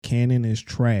Canon is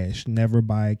trash. Never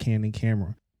buy a Canon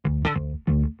camera.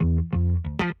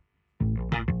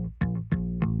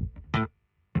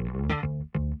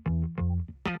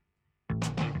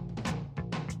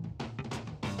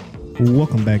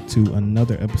 Welcome back to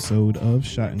another episode of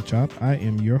Shot and Chop. I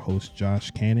am your host,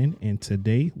 Josh Cannon, and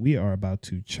today we are about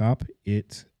to chop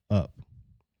it up.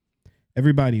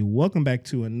 Everybody, welcome back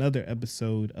to another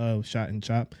episode of Shot and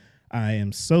Chop. I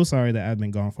am so sorry that I've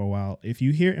been gone for a while. If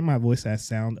you hear in my voice I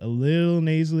sound a little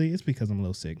nasally, it's because I'm a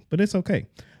little sick, but it's okay.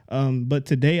 But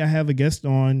today I have a guest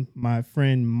on, my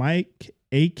friend Mike,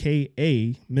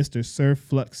 aka Mr.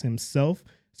 Sirflux himself.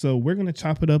 So we're going to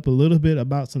chop it up a little bit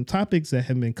about some topics that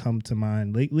have been come to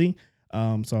mind lately.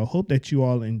 So I hope that you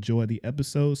all enjoy the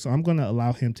episode. So I'm going to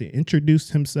allow him to introduce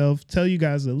himself, tell you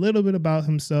guys a little bit about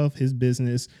himself, his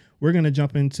business. We're going to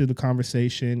jump into the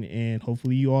conversation and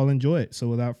hopefully you all enjoy it. So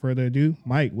without further ado,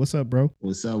 Mike, what's up, bro?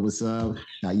 What's up? What's up?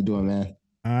 How you doing, man?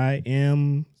 I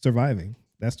am surviving.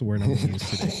 That's the word I'm going to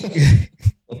use today.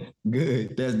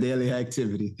 Good. That's daily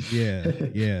activity. Yeah.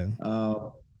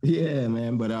 Yeah,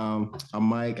 man. But I'm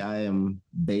Mike. I am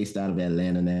based out of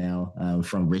Atlanta now. I'm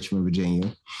from Richmond,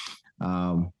 Virginia.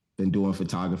 Been doing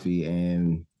photography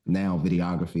and now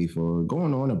videography for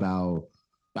going on about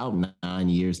 9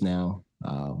 years now.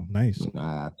 Nice.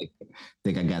 I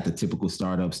think I got the typical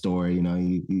startup story. You know,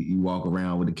 you walk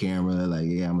around with a camera, like,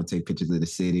 yeah, I'm gonna take pictures of the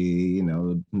city. You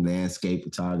know, landscape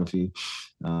photography.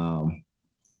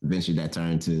 Eventually, that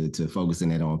turned to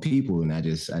focusing it on people, and I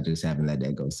just haven't let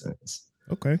that go since.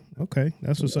 Okay.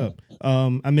 That's what's up.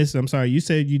 I missed it. I'm sorry. You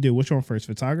said you did which one first,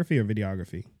 photography or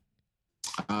videography?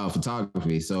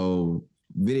 Photography. So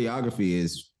videography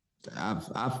is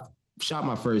I've shot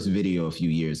my first video a few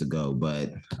years ago,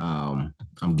 but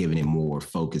I'm giving it more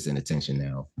focus and attention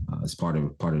now. It's part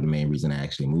of the main reason I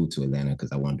actually moved to Atlanta,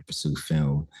 because I wanted to pursue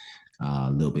film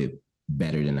a little bit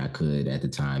better than I could at the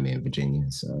time in Virginia.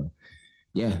 So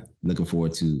yeah, looking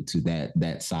forward to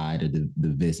that side of the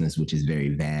business, which is very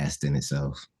vast in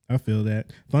itself. I feel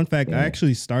that. Fun fact, yeah. I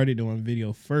actually started doing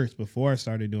video first before I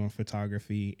started doing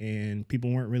photography, and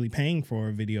people weren't really paying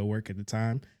for video work at the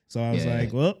time. So I was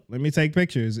like, well, let me take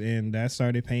pictures, and that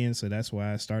started paying. So that's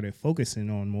why I started focusing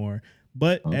on more.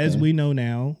 But as we know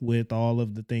now, with all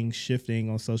of the things shifting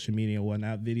on social media and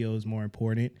whatnot, video is more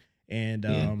important. And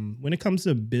when it comes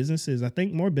to businesses, I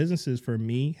think more businesses for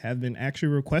me have been actually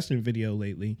requesting video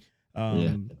lately.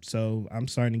 So I'm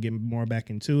starting to get more back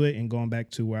into it and going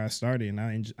back to where I started.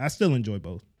 And I still enjoy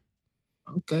both.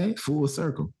 Okay, full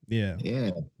circle. Yeah. Yeah,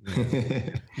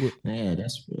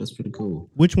 that's pretty cool.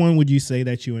 Which one would you say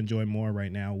that you enjoy more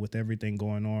right now with everything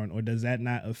going on? Or does that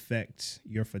not affect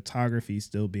your photography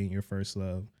still being your first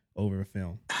love over a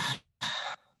film?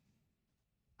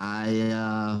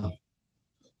 I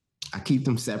keep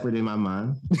them separate in my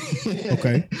mind.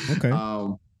 Okay.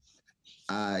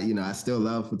 I still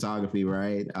love photography,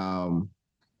 right?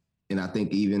 And I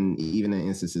think even in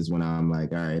instances when I'm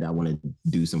like, all right, I want to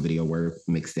do some video work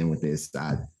mixed in with this,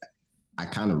 I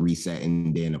kind of reset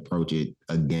and then approach it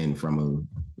again from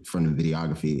the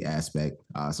videography aspect.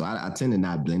 So I tend to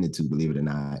not blend the two, believe it or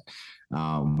not.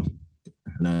 I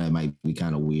know it might be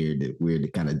kind of weird to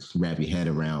kind of wrap your head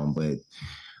around, but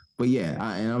yeah,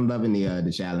 and I'm loving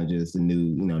the challenges, the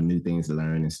new things to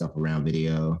learn and stuff around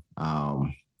video.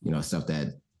 Stuff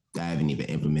that I haven't even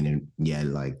implemented yet,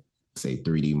 like say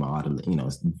 3D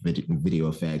modeling, video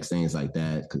effects, things like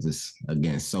that. Because it's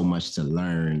again so much to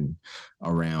learn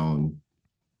around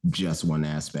just one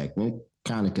aspect. And it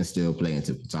kind of can still play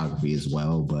into photography as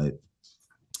well, but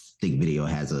I think video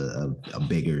has a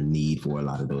bigger need for a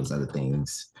lot of those other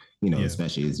things.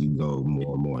 Especially as you go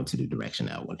more and more into the direction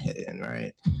that one heading,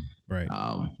 right? Right.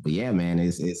 But yeah, man,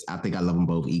 it's I think I love them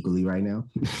both equally right now.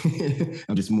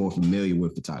 I'm just more familiar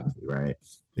with photography, right?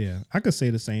 Yeah, I could say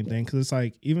the same thing, because it's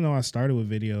like, even though I started with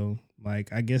video,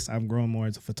 like I guess I've grown more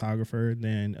as a photographer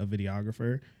than a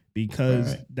videographer,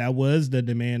 because that was the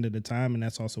demand at the time, and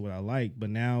that's also what I like.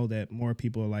 But now that more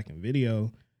people are liking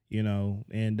video,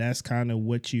 and that's kind of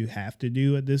what you have to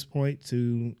do at this point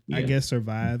to, I guess,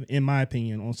 survive, in my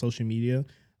opinion, on social media.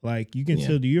 Like, you can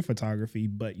still do your photography,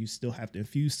 but you still have to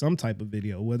infuse some type of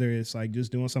video, whether it's like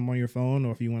just doing something on your phone,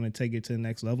 or if you want to take it to the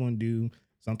next level and do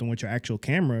something with your actual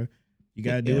camera, you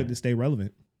got to do it to stay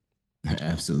relevant.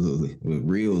 Absolutely. With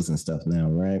reels and stuff now,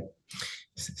 right?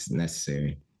 It's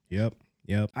necessary. Yep.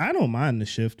 I don't mind the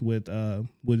shift with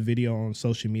video on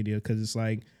social media, because it's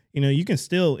like, you can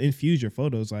still infuse your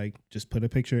photos, like just put a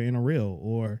picture in a reel,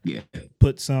 or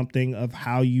put something of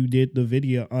how you did the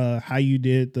video, how you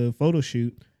did the photo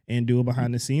shoot, and do a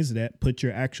behind the scenes of that. Put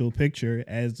your actual picture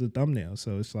as the thumbnail.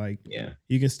 So it's like,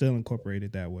 you can still incorporate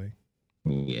it that way.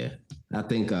 Yeah. I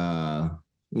think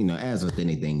as with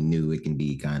anything new, it can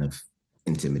be kind of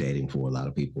intimidating for a lot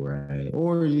of people, right?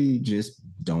 Or you just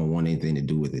don't want anything to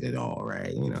do with it at all,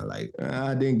 right? Like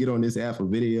I didn't get on this app for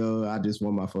video. I just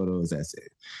want my photos. That's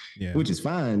it. Yeah. Which is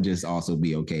fine. Just also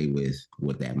be okay with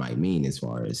what that might mean as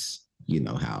far as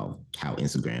how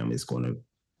Instagram is going to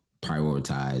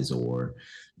prioritize or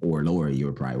lower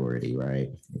your priority, right?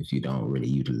 If you don't really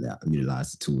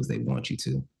utilize the tools they want you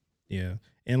to. Yeah.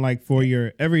 And like for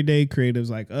your everyday creatives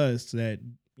like us that,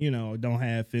 don't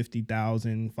have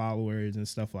 50,000 followers and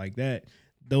stuff like that,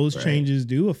 those changes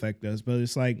do affect us. But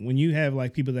it's like when you have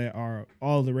like people that are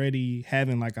already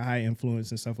having like a high influence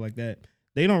and stuff like that,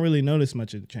 they don't really notice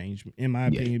much of the change, in my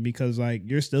opinion, because like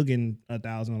you're still getting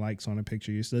 1,000 likes on a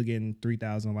picture, you're still getting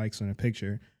 3,000 likes on a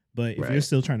picture. But if you're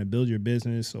still trying to build your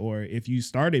business, or if you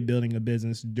started building a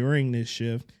business during this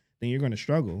shift, then you're going to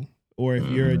struggle. Or if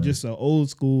you're just an old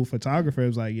school photographer,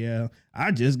 it's like, yeah,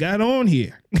 I just got on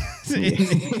here.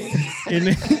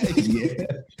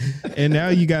 And now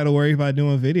you got to worry about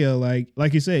doing video.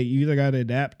 Like you say, you either got to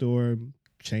adapt or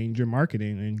change your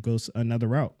marketing and go another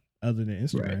route other than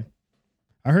Instagram. Right.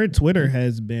 I heard Twitter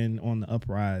has been on the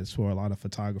uprise for a lot of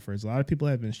photographers. A lot of people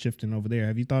have been shifting over there.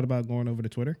 Have you thought about going over to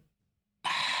Twitter?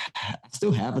 I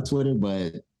still have a Twitter,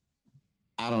 but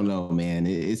I don't know, man.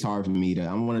 It's hard for me to.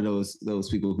 I'm one of those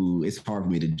people who it's hard for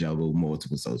me to juggle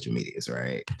multiple social medias,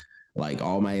 right? Like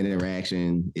all my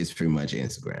interaction is pretty much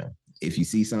Instagram. If you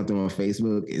see something on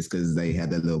Facebook, it's because they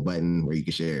have that little button where you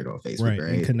can share it on Facebook,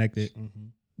 right? And connect it. Mm-hmm.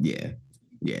 Yeah.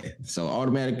 So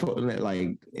automatic,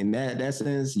 like in that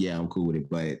sense, yeah, I'm cool with it.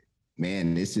 But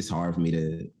man, it's just hard for me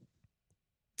to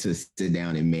sit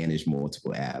down and manage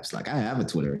multiple apps. Like I have a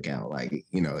Twitter account. Like,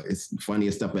 it's the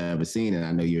funniest stuff I've ever seen. And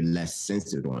I know you're less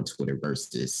sensitive on Twitter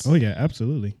versus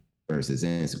absolutely. Versus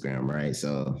Instagram, right?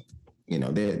 So,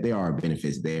 there are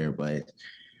benefits there, but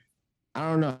I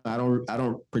don't know. I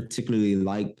don't particularly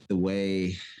like the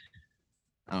way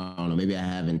I don't know, maybe I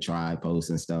haven't tried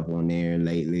posting stuff on there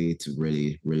lately to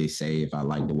really, really say if I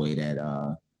like the way that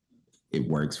it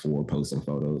works for posting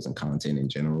photos and content in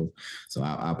general. So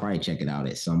I'll probably check it out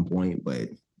at some point, but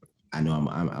I know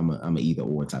I'm an either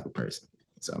or type of person.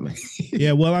 So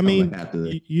yeah, well, I mean,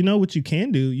 you know what you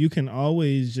can do? You can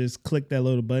always just click that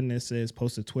little button that says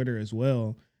post to Twitter as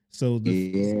well. So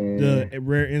the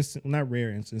rare instance, not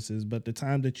rare instances, but the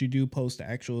time that you do post the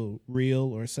actual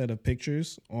reel or set of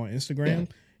pictures on Instagram,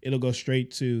 it'll go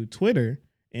straight to Twitter,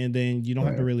 and then you don't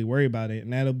have to really worry about it.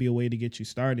 And that'll be a way to get you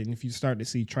started. And if you start to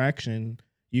see traction,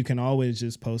 you can always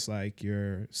just post like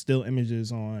your still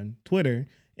images on Twitter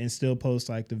and still post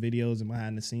like the videos and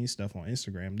behind the scenes stuff on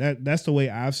Instagram. That's the way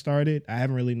I've started. I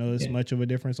haven't really noticed much of a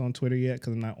difference on Twitter yet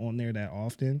because I'm not on there that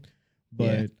often.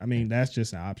 But I mean, that's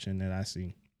just an option that I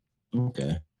see.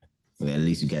 Okay. Well, at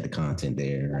least you got the content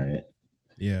there, right?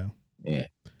 Yeah. Yeah.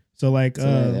 So like, I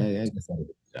guess that's a good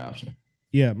option.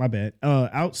 Yeah, my bad.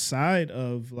 Outside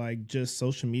of like just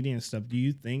social media and stuff, do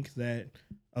you think that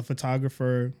a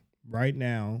photographer right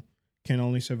now can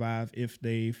only survive if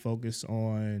they focus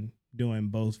on doing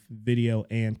both video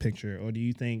and picture? Or do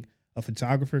you think a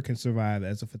photographer can survive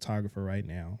as a photographer right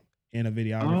now and a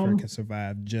videographer can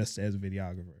survive just as a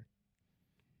videographer?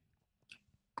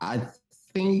 I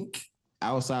think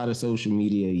outside of social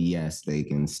media, yes, they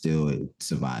can still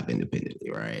survive independently,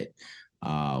 right?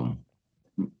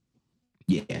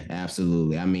 Yeah,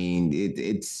 absolutely. I mean,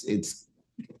 it's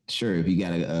sure if you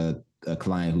got a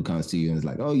client who comes to you and is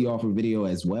like, oh, you offer video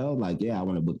as well? Like, yeah, I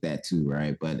want to book that too,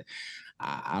 right? But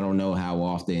I don't know how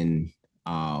often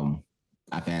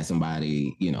I've had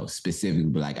somebody, specifically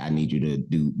be like, I need you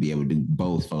to be able to do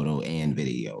both photo and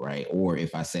video, right? Or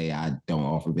if I say I don't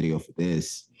offer video for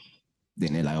this,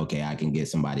 then they're like, okay, I can get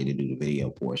somebody to do the video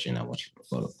portion. I want you to the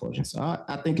photo portion. So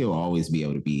I think it'll always be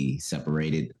able to be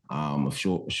separated.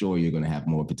 Sure, you're going to have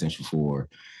more potential for,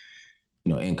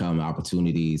 income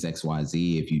opportunities,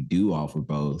 XYZ, if you do offer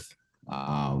both.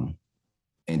 And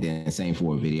then same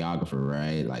for a videographer,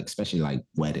 right? Like, especially like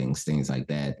weddings, things like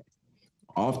that.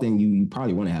 Often you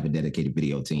probably want to have a dedicated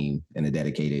video team and a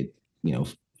dedicated,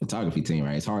 photography team,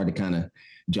 right? It's hard to kind of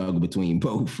juggle between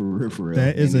both for real.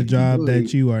 That is a job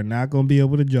that you are not going to be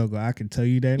able to juggle. I can tell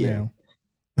you that now.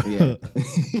 Yeah.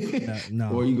 No.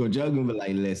 Or you go juggle, but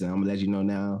like, listen, I'm gonna let you know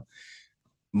now.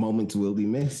 Moments will be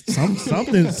missed.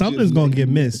 Something's gonna get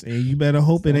missed, and you better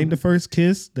hope it ain't the first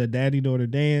kiss, the daddy-daughter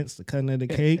dance, the cutting of the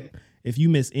cake. If you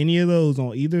miss any of those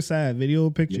on either side, video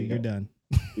or picture, you're done.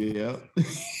 Yeah.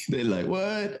 They're like,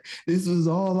 what? This was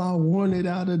all I wanted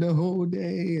out of the whole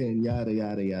day, and yada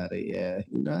yada yada. Yeah,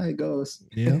 you know how it goes.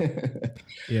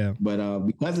 Yeah. But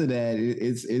because of that,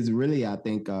 it's really, I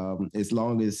think, as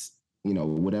long as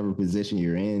whatever position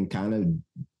you're in, kind of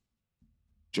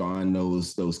drawing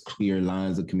those clear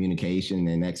lines of communication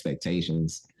and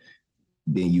expectations,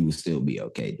 then you will still be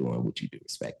okay doing what you do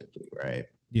respectively, right?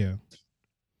 Yeah.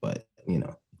 But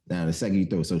now the second you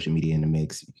throw social media in the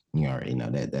mix, you already know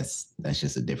that's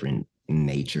just a different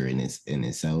nature in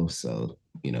itself. So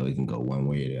it can go one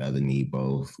way or the other, need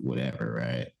both, whatever,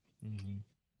 right? Mm-hmm.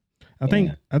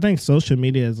 Yeah. I think social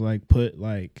media has like put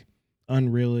like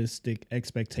unrealistic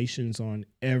expectations on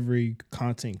every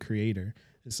content creator.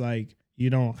 It's like you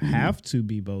don't have to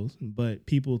be both, but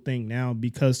people think now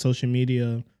because social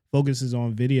media focuses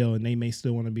on video and they may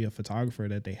still want to be a photographer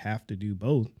that they have to do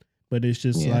both. But it's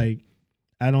just Yeah. like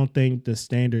I don't think the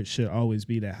standard should always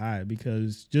be that high,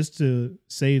 because just to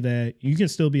say that you can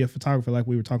still be a photographer like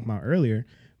we were talking about earlier,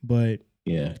 but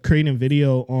Yeah. creating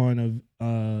video on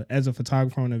as a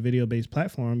photographer on a video based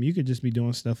platform, you could just be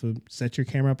doing stuff of set your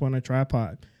camera up on a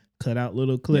tripod, cut out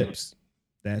little clips.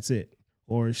 Yeah. That's it.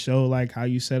 Or show like how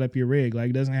you set up your rig. Like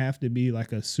it doesn't have to be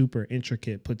like a super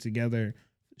intricate put together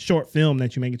short film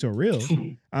that you make into a reel.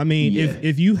 I mean, Yeah.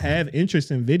 if you have interest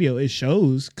in video, it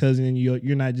shows, because then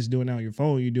you're not just doing it on your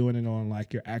phone, you're doing it on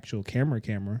like your actual camera.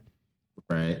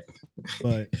 Right.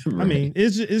 But Right. I mean,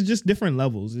 it's just different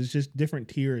levels. It's just different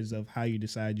tiers of how you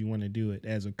decide you want to do it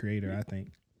as a creator, I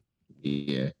think.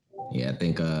 Yeah. Yeah, I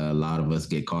think a lot of us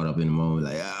get caught up in the moment,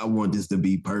 like I want this to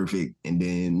be perfect, and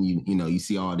then you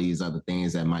see all these other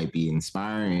things that might be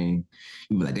inspiring.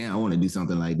 You be like, damn, I want to do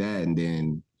something like that, and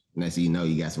then next thing you know,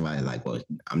 you got somebody like, well,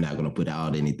 I'm not going to put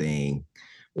out anything,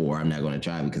 or I'm not going to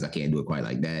try because I can't do it quite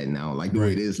like that, and I don't like the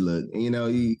way this look.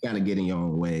 You kind of get in your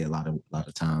own way a lot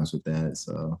of times with that.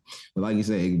 So, but like you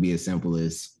said, it could be as simple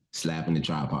as slapping the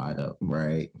tripod up,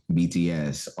 right?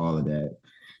 BTS, all of that.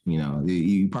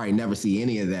 You probably never see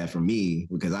any of that from me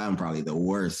because I'm probably the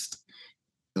worst.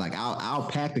 Like I'll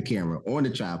pack the camera on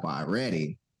the tripod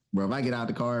ready. But if I get out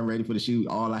the car and ready for the shoot,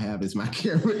 all I have is my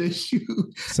camera to shoot.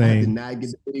 Same. I did not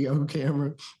get the video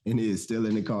camera, and it is still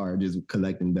in the car just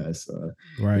collecting dust.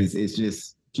 Right. It's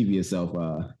just keep yourself,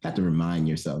 have to remind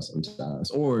yourself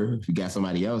sometimes. Or if you got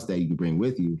somebody else that you can bring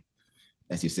with you,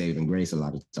 that's your saving grace a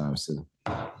lot of times too.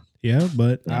 Yeah,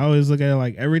 but I always look at it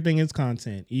like everything is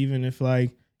content. Even if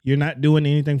like you're not doing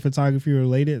anything photography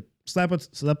related, slap a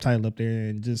subtitle up there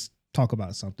and just talk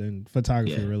about something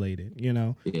photography related,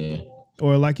 Yeah.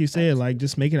 Or like you said, like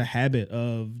just make it a habit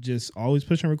of just always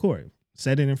push and record,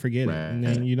 set it and forget it, and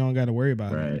then you don't got to worry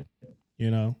about it.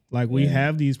 Like we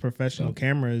have these professional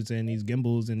cameras and these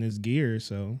gimbals and this gear,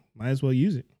 so might as well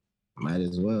use it. Might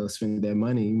as well spend that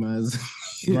money. Might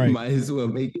as well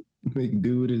make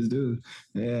do what it's do.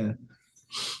 Yeah.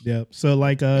 Yep. So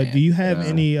like, do you have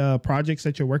any projects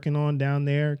that you're working on down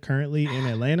there currently in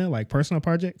Atlanta, like personal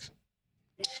projects?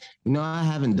 I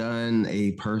haven't done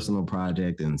a personal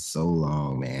project in so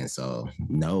long, man. So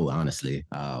no, honestly,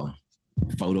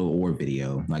 photo or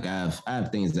video. Like I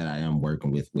have things that I am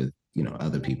working with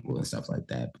other people and stuff like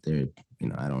that. But they're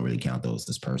I don't really count those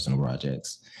as personal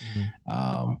projects.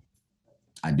 Mm-hmm.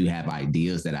 I do have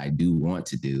ideas that I do want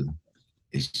to do.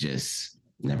 It's just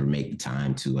never make the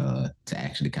time to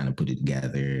actually kind of put it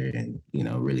together and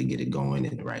really get it going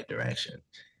in the right direction.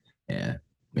 Yeah.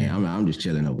 Man, I'm just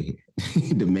chilling over here.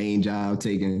 The main job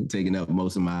taking up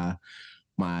most of my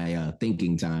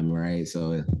thinking time, right?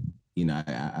 So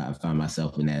I find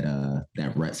myself in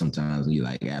that rut sometimes when you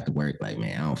like after work, like,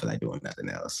 man, I don't feel like doing nothing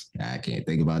else. I can't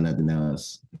think about nothing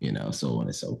else, so on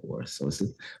and so forth. So it's a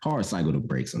hard cycle to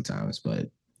break sometimes, but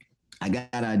I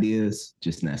got ideas,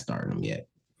 just not starting them yet.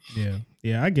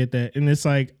 Yeah, I get that. And it's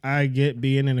like I get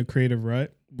being in a creative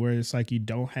rut where it's like you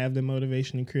don't have the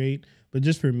motivation to create. But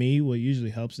just for me, what usually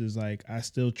helps is like I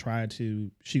still try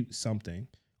to shoot something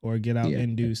or get out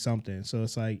and do something. So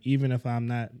it's like even if I'm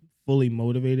not fully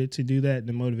motivated to do that,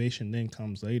 the motivation then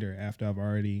comes later after I've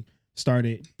already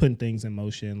started putting things in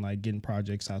motion, like getting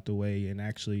projects out the way and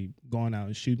actually going out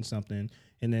and shooting something.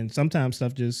 And then sometimes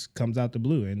stuff just comes out the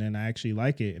blue and then I actually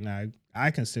like it. And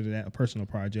I consider that a personal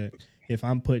project if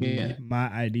I'm putting my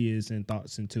ideas and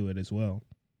thoughts into it as well.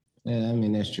 Yeah, I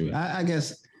mean, that's true. I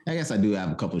guess I do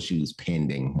have a couple of shoots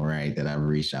pending, right? That I've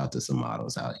reached out to some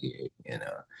models out here.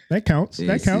 That counts.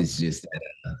 It's just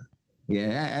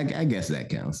that, I guess that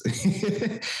counts.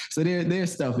 So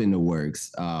there's stuff in the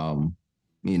works, and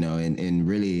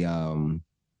really,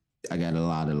 I got a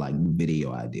lot of like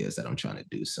video ideas that I'm trying to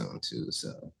do soon too.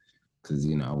 So, because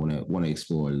I want to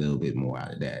explore a little bit more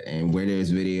out of that, and where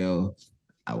there's video,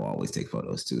 I will always take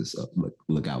photos too. So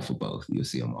look out for both. You'll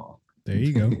see them all. There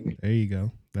you go. There you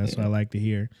go. That's what I like to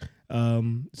hear.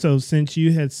 So since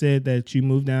you had said that you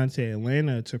moved down to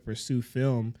Atlanta to pursue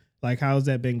film, Like, how's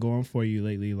that been going for you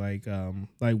lately? Like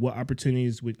what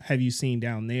opportunities have you seen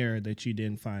down there that you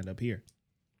didn't find up here?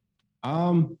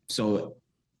 So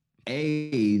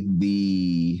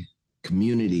the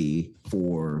community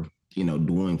for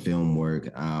doing film work.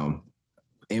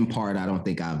 In part, I don't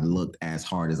think I've looked as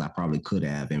hard as I probably could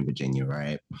have in Virginia,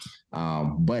 right?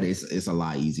 But it's a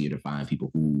lot easier to find people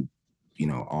who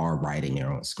are writing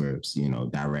their own scripts,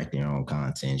 directing their own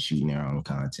content, shooting their own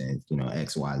content,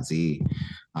 X, Y, Z.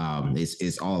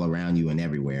 It's all around you and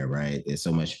everywhere, right? There's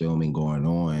so much filming going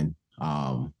on.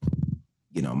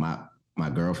 My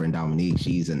girlfriend Dominique,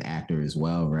 she's an actor as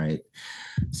well, right?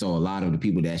 So a lot of the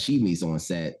people that she meets on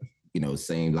set,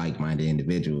 same like-minded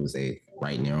individuals, they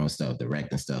writing their own stuff,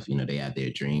 directing stuff, they have their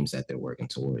dreams that they're working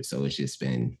towards. So it's just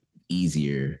been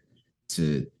easier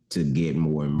to get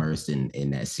more immersed in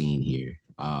that scene here.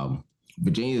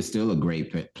 Virginia is still a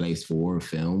great place for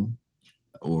film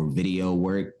or video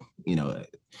work.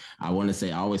 I want to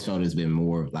say I always felt it's been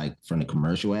more like from the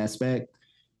commercial aspect.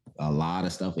 A lot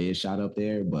of stuff is shot up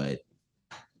there, but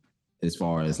as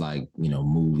far as like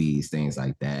movies, things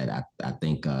like that, I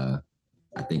think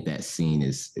that scene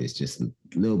is just a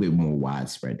little bit more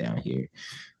widespread down here.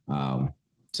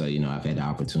 So I've had the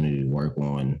opportunity to work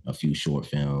on a few short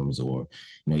films, or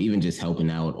even just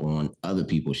helping out on other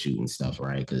people shooting stuff,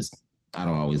 right? Because I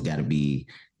don't always got to be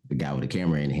the guy with the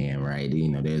camera in hand, right?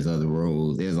 There's other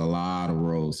roles. There's a lot of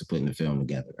roles to putting the film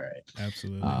together, right?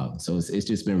 Absolutely. So it's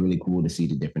just been really cool to see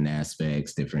the different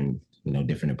aspects, different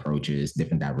approaches,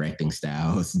 different directing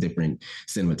styles, different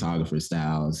cinematographer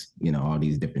styles, all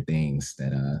these different things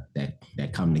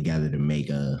that come together to make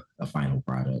a final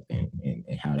product, and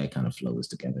how that kind of flows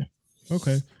together.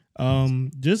 Okay.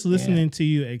 Just listening to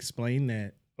you explain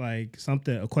that, like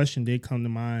a question did come to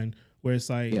mind where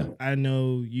it's like, I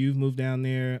know you've moved down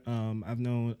there. I've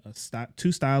known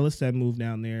two stylists that moved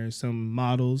down there, some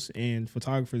models and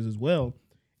photographers as well.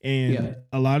 And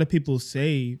a lot of people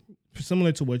say,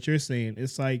 similar to what you're saying,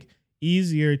 it's like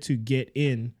easier to get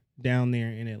in down there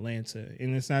in Atlanta.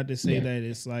 And it's not to say that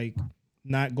it's like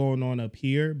not going on up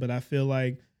here, but I feel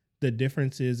like the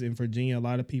difference is in Virginia, a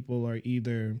lot of people are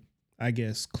either, I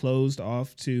guess, closed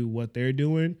off to what they're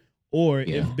doing, or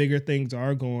if bigger things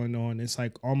are going on, it's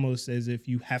like almost as if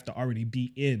you have to already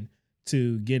be in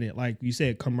to get it. Like you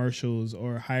said, commercials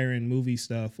or hiring movie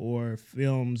stuff or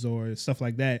films or stuff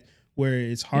like that, where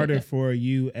it's harder for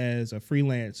you as a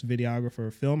freelance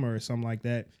videographer, filmer, or something like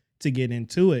that to get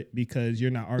into it because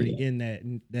you're not already in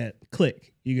that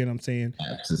clique. You get what I'm saying?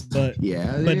 But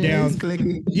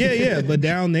but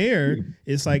down there,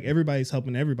 it's like everybody's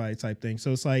helping everybody type thing.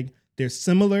 So it's like they're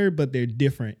similar, but they're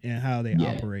different in how they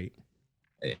operate.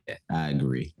 I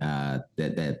agree. So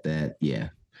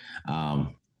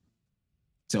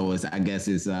I guess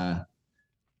it's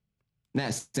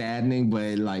not saddening,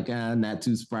 but like not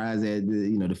too surprised that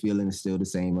the feeling is still the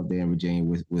same up there in Virginia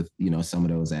with some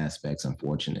of those aspects.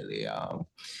 Unfortunately,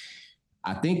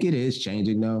 I think it is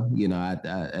changing though.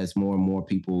 As more and more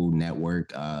people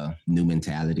network, new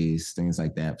mentalities, things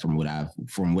like that. From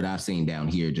what I've seen down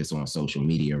here, just on social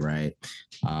media, right?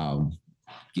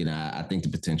 I think the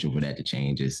potential for that to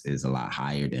change is a lot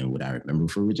higher than what I remember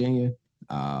for Virginia.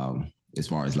 As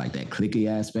far as like that cliquey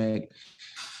aspect.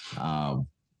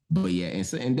 But yeah,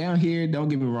 and down here, don't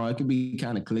get me wrong, it can be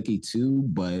kind of cliquey too,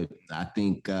 but I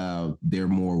think they're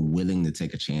more willing to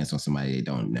take a chance on somebody they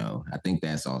don't know. I think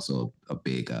that's also a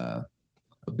big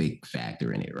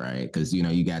factor in it, right? Because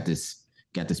you got this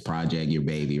project, your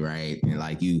baby, right? And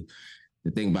like the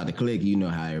thing about the clique,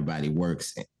 how everybody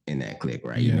works in that clique,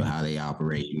 right? You know how they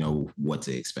operate, what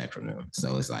to expect from them.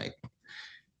 So it's like,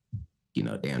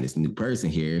 damn, this new person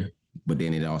here. But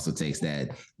then it also takes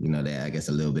that, that I guess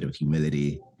a little bit of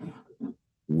humility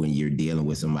when you're dealing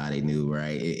with somebody new,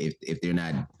 right? If they're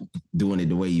not doing it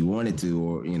the way you want it to,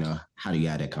 or how do you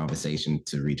have that conversation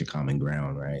to reach a common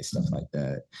ground, right? Stuff like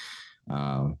that.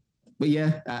 But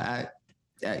yeah,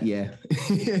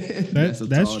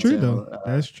 that's true though.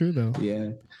 That's true though.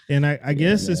 Yeah, and I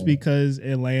guess it's because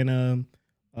Atlanta,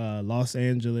 Los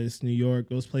Angeles, New York,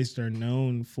 those places are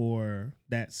known for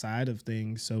that side of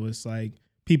things. So it's like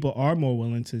people are more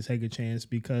willing to take a chance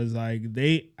because like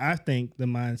I think the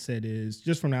mindset is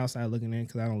just from the outside looking in,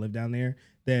 because I don't live down there,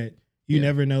 that you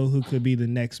never know who could be the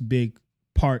next big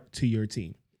part to your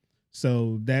team.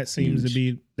 So that seems to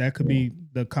be, that could be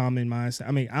the common mindset.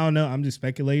 I mean, I don't know, I'm just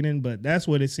speculating, but that's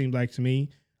what it seems like to me.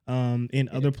 In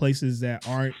other places that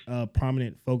aren't a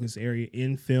prominent focus area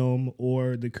in film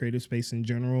or the creative space in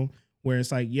general, where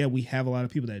it's like, we have a lot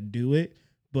of people that do it,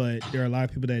 but there are a lot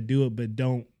of people that do it but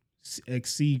don't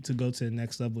exceed to go to the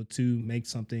next level to make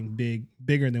something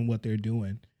bigger than what they're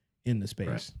doing in the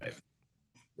space.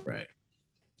 Right.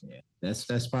 Yeah.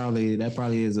 That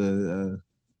probably is a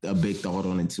big thought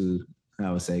on it too.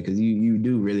 I would say because you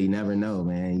do really never know,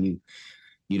 man.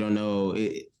 You don't know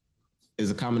it. Is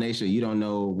a combination. You don't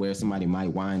know where somebody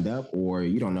might wind up, or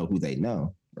you don't know who they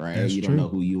know, right? That's You don't know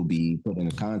true. who you'll be put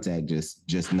into contact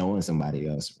just knowing somebody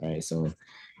else, right? So,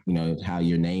 how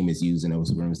your name is used in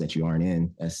those rooms that you aren't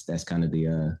in. That's kind of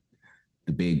the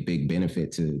big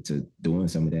benefit to doing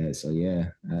some of that. So yeah,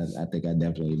 I think I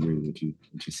definitely agree with what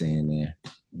you're saying there.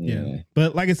 Yeah. Yeah,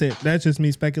 But like I said, that's just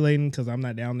me speculating because I'm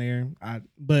not down there.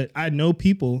 But I know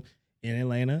people in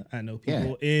Atlanta. yeah,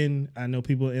 I know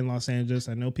people in Los Angeles.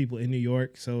 I know people in New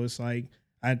York. So it's like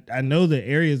I know the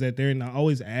areas that they're in. I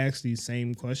always ask these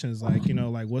same questions, like,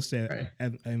 like what's that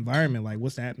right, environment like?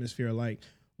 What's the atmosphere like?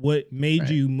 What made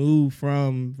right, you move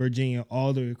from Virginia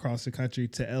all the way across the country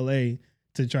to LA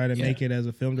to try to yeah, make it as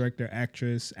a film director,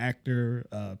 actress, actor,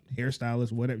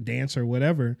 hairstylist, whatever, dancer,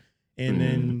 whatever? And mm,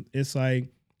 then it's like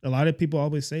a lot of people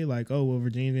always say like, "Oh, well,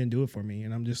 Virginia didn't do it for me,"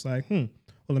 and I'm just like,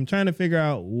 Well, I'm trying to figure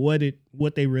out what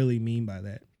they really mean by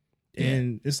that, yeah,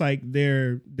 and it's like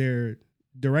their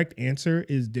direct answer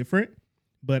is different,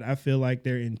 but I feel like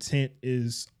their intent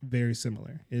is very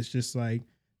similar. It's just like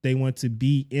they want to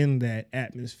be in that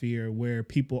atmosphere where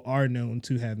people are known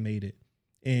to have made it,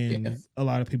 yeah, and a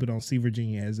lot of people don't see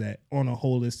Virginia as that on a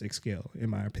holistic scale, in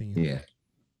my opinion. yeah,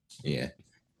 yeah.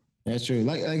 That's true.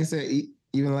 Like I said,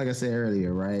 even like I said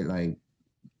earlier, right? Like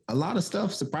a lot of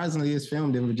stuff surprisingly is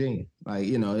filmed in Virginia. Like,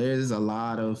 there's a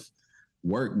lot of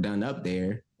work done up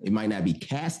there. It might not be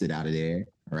casted out of there,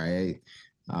 right?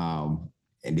 Um,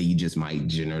 and then you just might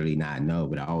generally not know,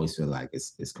 but I always feel like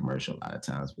it's commercial a lot of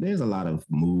times. But there's a lot of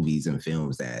movies and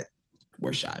films that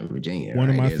were shot in Virginia, One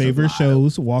of right? my There's a favorite lot of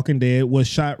shows, Walking Dead, was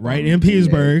shot right in yeah,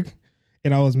 Pittsburgh.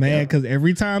 And I was mad yeah, because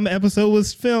every time the episode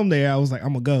was filmed there, I was like,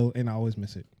 I'm going to go. And I always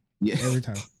miss it. yeah, Every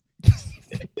time.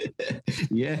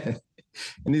 yeah.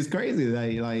 And it's crazy,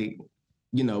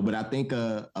 but I think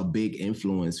a big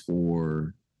influence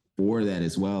for that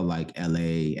as well, like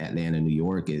LA, Atlanta, New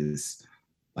York is,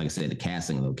 like I said, the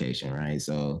casting location, right?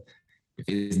 So if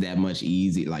it's that much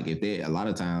easy, like if they a lot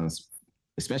of times,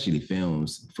 especially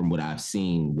films, from what I've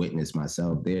seen, witnessed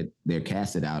myself, they're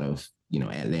casted out of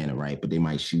Atlanta, right? But they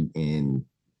might shoot in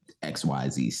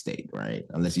XYZ state, right?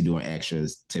 Unless you're doing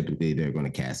extras, typically they're going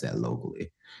to cast that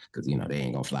locally because they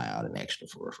ain't gonna fly out an extra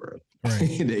for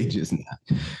Right. they just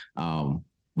not.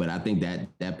 But I think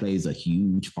that plays a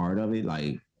huge part of it.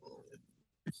 Like,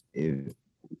 if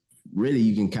really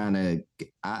you can kind of,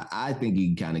 I think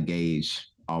you can kind of gauge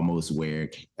almost where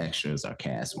extras are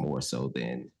cast more so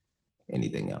than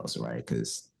anything else, right?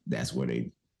 Because that's where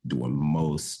they doing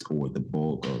most or the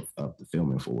bulk of the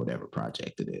filming for whatever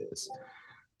project it is.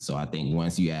 So I think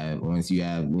once you have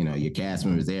your cast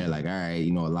members there, like, all right,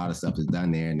 a lot of stuff is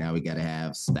done there. Now we got to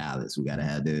have stylists. We got to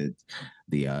have the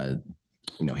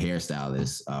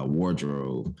hairstylists,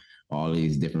 wardrobe, all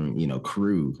these different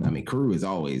crew. I mean, crew is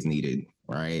always needed,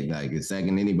 right? Like the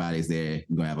second anybody's there,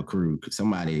 you're gonna have a crew.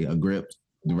 Somebody, a grip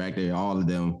director, all of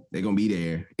them, they're gonna be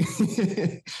there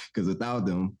because without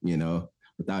them,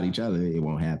 without each other, it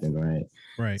won't happen, right?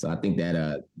 Right. So I think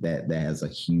that has a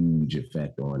huge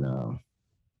effect on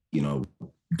you know,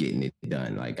 getting it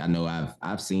done. Like I know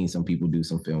I've seen some people do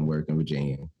some film work in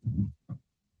Virginia,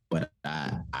 but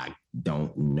I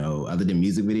don't know other than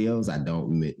music videos. I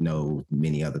don't know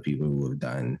many other people who have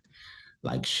done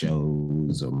like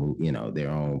shows or their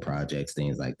own projects,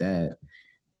 things like that.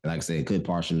 Like I said, it could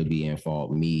partially be in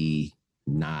fault me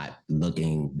not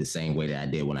looking the same way that I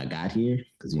did when I got here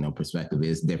because perspective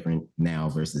is different now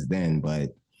versus then. But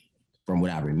from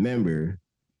what I remember,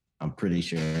 I'm pretty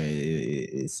sure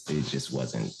it just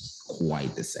wasn't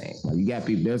quite the same. Like you got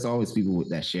people. There's always people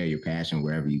that share your passion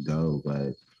wherever you go,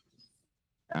 but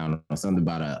I don't know, something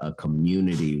about a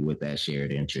community with that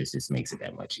shared interest just makes it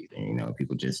that much easier.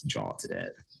 People just draw to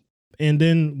that. And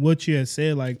then what you had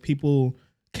said, like people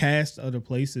cast other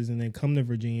places and then come to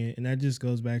Virginia. And that just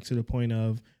goes back to the point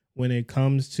of when it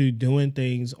comes to doing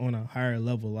things on a higher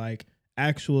level, like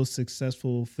actual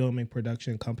successful filming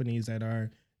production companies that are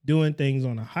doing things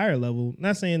on a higher level.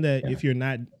 Not saying that Yeah, if you're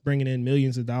not bringing in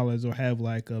millions of dollars or have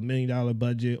like $1 million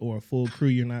budget or a full crew,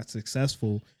 you're not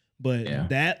successful. But yeah,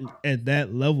 that at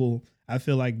that level, I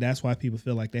feel like that's why people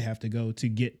feel like they have to go to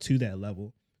get to that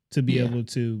level to be yeah, able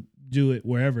to do it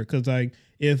wherever. Because like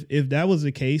if that was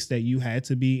the case that you had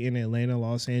to be in Atlanta,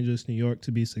 Los Angeles, New York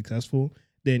to be successful,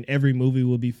 then every movie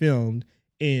will be filmed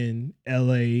in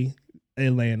LA,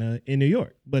 Atlanta, in New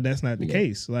York. But that's not the yeah,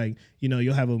 case. Like,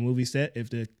 you'll have a movie set.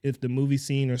 If the movie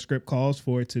scene or script calls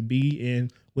for it to be in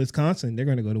Wisconsin, they're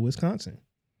gonna go to Wisconsin.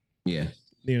 yeah.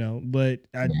 But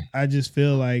I just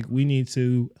feel like we need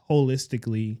to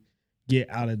holistically get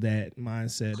out of that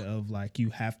mindset of like you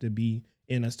have to be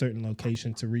in a certain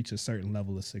location to reach a certain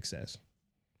level of success.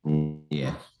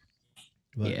 Yeah.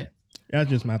 But that's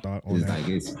just my thought on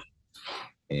that.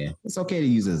 It's okay to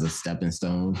use it as a stepping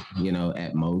stone,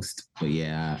 at most. But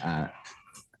I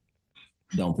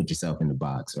don't put yourself in the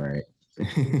box, right?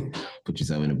 Put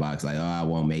yourself in the box like, oh, I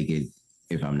won't make it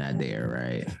if I'm not there,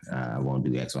 right? I won't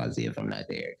do X, Y, Z if I'm not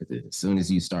there. Because as soon as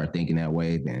you start thinking that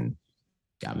way, then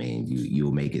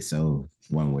you'll make it so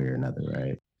one way or another,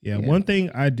 right? Yeah. One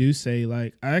thing I do say,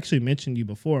 like I actually mentioned you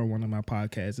before on one of my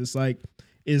podcasts, it's like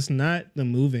it's not the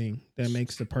moving that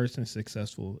makes the person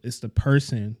successful. It's the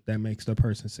person that makes the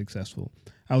person successful.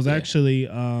 I was actually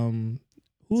who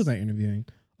was I interviewing?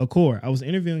 Akor. I was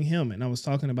interviewing him and I was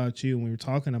talking about you and we were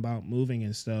talking about moving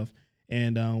and stuff.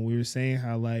 And we were saying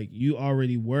how like you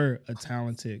already were a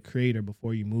talented creator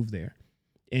before you moved there.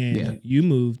 And you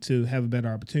moved to have a better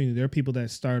opportunity. There are people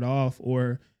that start off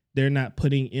or they're not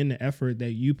putting in the effort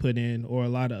that you put in, or a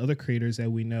lot of other creators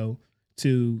that we know,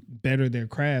 to better their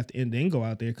craft and then go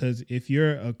out there. Because if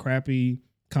you're a crappy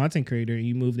content creator and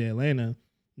you move to Atlanta,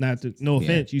 no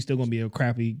offense, you still gonna be a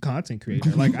crappy content creator.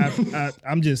 Like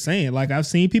I'm just saying, like I've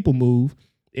seen people move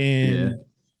and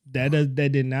that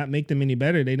did not make them any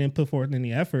better. They didn't put forth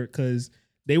any effort because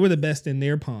they were the best in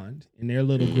their pond, in their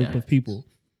little group of people.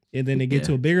 And then they get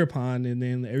to a bigger pond and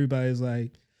then everybody's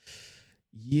like,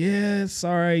 yeah,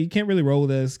 sorry, you can't really roll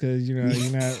with us because you're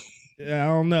not. I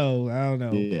don't know.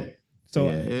 Yeah.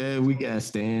 So we got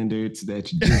standards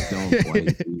that you just don't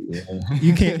quite do.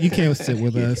 Yeah. You can't sit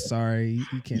with us. Sorry,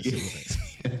 you can't sit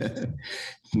with us.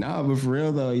 Nah, but for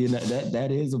real though, that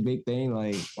is a big thing.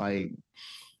 Like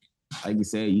you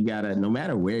said, you gotta, no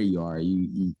matter where you are,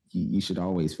 you should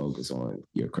always focus on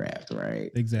your craft,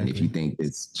 right? Exactly. And if you think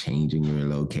it's changing your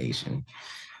location,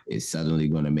 it's suddenly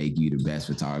going to make you the best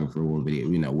photographer or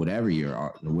video, whatever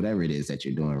it is that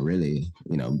you're doing, really,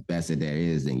 best at that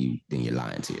is, then you're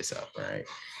lying to yourself, right?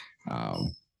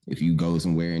 If you go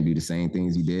somewhere and do the same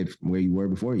things you did from where you were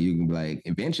before, you can be like,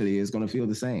 eventually it's going to feel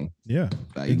the same. Yeah,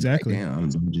 like, exactly. Like, damn,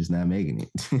 I'm just not making it.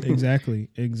 Exactly.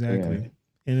 Yeah.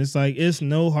 And it's like, it's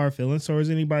no hard feelings towards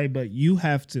anybody, but you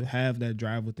have to have that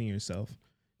drive within yourself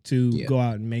to go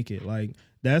out and make it. Like,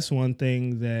 that's one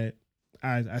thing that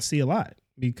I see a lot,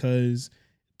 because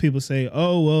people say,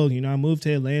 oh, well, I moved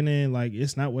to Atlanta and like,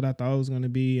 it's not what I thought it was going to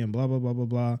be and blah, blah, blah, blah,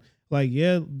 blah. Like,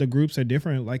 yeah, the groups are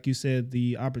different. Like you said,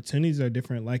 the opportunities are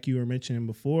different, like you were mentioning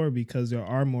before, because there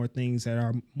are more things that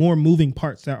are more moving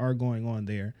parts that are going on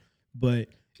there. But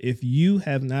if you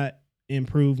have not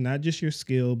improved, not just your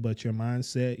skill, but your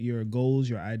mindset, your goals,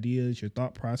 your ideas, your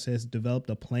thought process, developed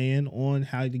a plan on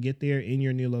how to get there in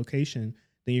your new location,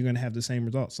 then you're going to have the same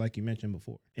results like you mentioned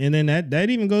before. And then that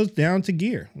even goes down to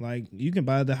gear. Like, you can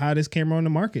buy the hottest camera on the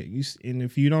market. And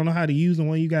if you don't know how to use the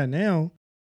one you got now,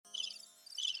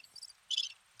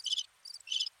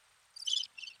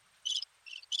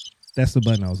 that's the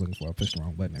button I was looking for. I pushed the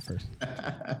wrong button at first.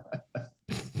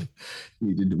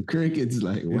 You did them crickets,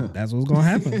 like, what? Yeah, that's what's going to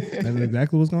happen. That's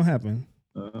exactly what's going to happen.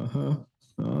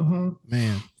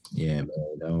 Man. Yeah,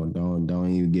 man.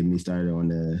 Don't even get me started on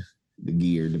the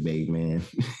gear debate, man.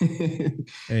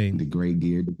 Hey, the great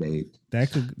gear debate.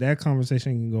 That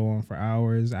conversation can go on for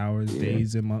hours,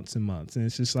 days, and months. And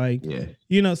it's just like,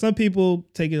 some people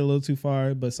take it a little too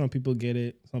far, but some people get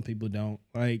it. Some people don't.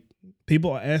 Like,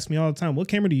 people ask me all the time, what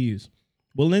camera do you use?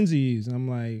 What lens do you use? And I'm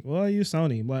like, well, I use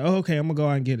Sony. I'm like, oh, okay, I'm gonna go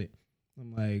out and get it.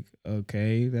 I'm like,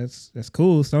 okay, that's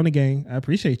cool, Sony gang. I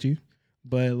appreciate you.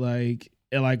 But like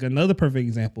another perfect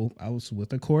example, I was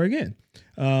with Akor again.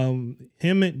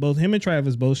 Him and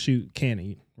Travis both shoot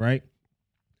Canon, right?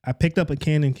 I picked up a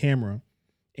Canon camera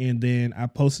and then I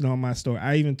posted on my story.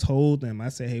 I even told them, I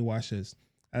said, hey, watch this.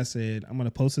 I said, I'm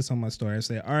gonna post this on my story. I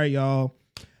said, all right, y'all,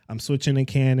 I'm switching to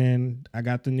Canon. I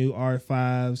got the new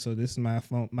R5, so this is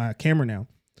my camera now.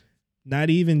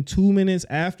 Not even 2 minutes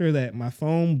after that, my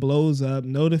phone blows up,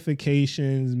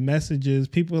 notifications, messages.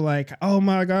 People are like, oh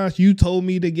my gosh, you told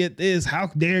me to get this. How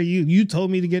dare you? You told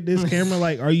me to get this camera.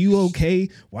 Like, are you okay?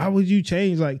 Why would you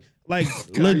change? Like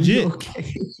legit.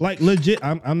 Okay? Like legit.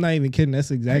 I'm not even kidding.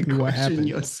 That's exactly what happened.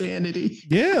 Your sanity.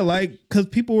 Yeah, like, because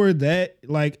people were that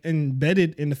like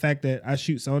embedded in the fact that I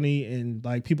shoot Sony, and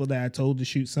like people that I told to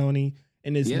shoot Sony,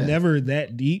 and it's never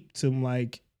that deep to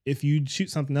like, if you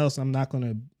shoot something else, I'm not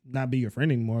gonna not be your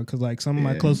friend anymore, because like some of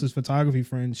my closest photography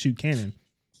friends shoot Canon.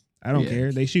 I don't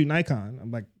care. They shoot Nikon.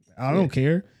 I'm like, I don't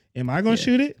care. Am I gonna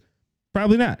shoot it?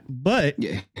 Probably not. But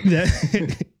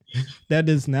that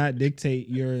does not dictate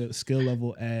your skill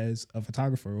level as a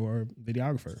photographer or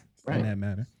videographer in that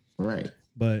matter. Right.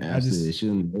 But Absolutely, it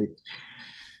shouldn't.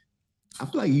 I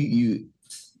feel like you.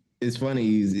 It's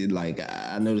funny. Like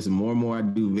I notice more and more I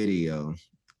do video,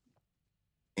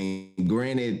 and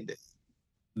granted,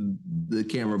 the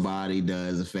camera body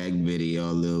does affect video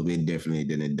a little bit differently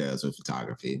than it does with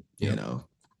photography. Yep. You know,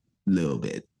 a little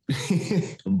bit.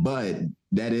 But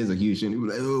that is a huge thing.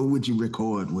 Like, oh, what you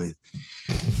record with?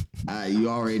 You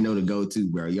already know the go-to,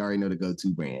 bro. You already know the go-to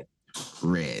brand.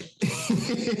 Red.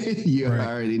 You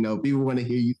already know. People want to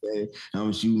hear you say,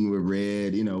 I'm shooting with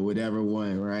red, whatever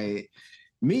one, right?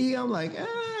 Me, I'm like,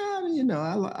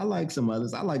 I like some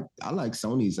others. I like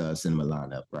Sony's cinema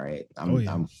lineup, right?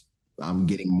 I'm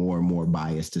getting more and more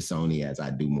biased to Sony as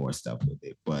I do more stuff with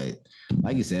it. But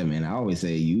like you said, man, I always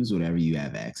say use whatever you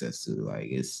have access to.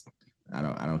 Like I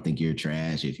don't think you're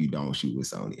trash if you don't shoot with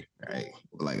Sony, right?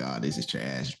 Like, oh, this is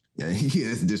trash.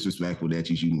 It's disrespectful that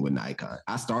you're shooting with Nikon.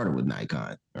 I started with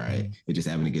Nikon, right? It just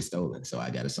happened to get stolen, so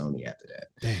I got a Sony after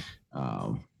that.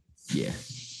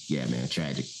 Yeah, man,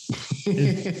 tragic.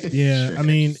 Tragic. I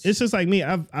mean, it's just like me.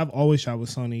 I've always shot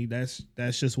with Sony. That's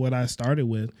just what I started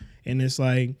with, and it's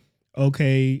like,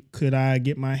 okay, could I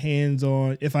get my hands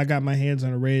on? If I got my hands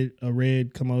on a red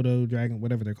Komodo Dragon,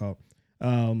 whatever they're called, a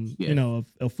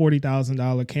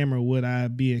 $40,000 camera, would I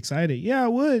be excited? Yeah, I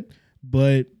would,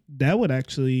 but that would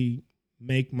actually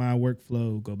make my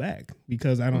workflow go back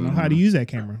because I don't know how to use that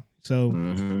camera. So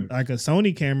like a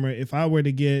Sony camera, if I were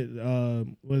to get, the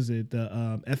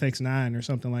FX9 or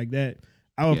something like that,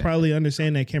 I would probably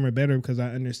understand that camera better because I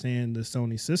understand the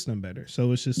Sony system better.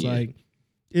 So it's just like,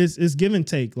 it's give and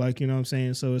take, like, you know what I'm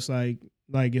saying? So it's like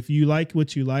if you like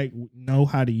what you like, know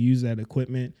how to use that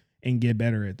equipment and get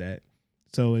better at that.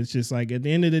 So it's just like at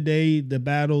the end of the day, the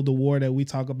war that we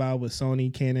talk about with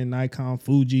Sony, Canon, Nikon,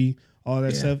 Fuji, all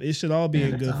that stuff, it should all be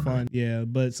in good fun. Yeah,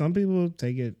 but some people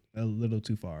take it a little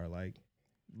too far, like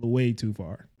way too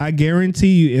far. I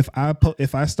guarantee you,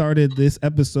 if I started this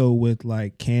episode with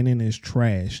like Canon is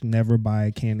trash, never buy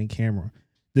a Canon camera,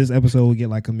 this episode would get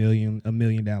like a million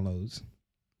downloads.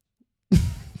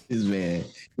 This man,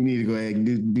 you need to go ahead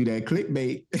and do that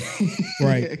clickbait.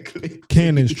 Right.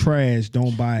 Canon's trash.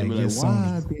 Don't buy it. Like,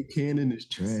 why I think Canon is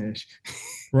trash?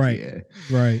 Right. Yeah.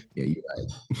 Right. Yeah, you're right.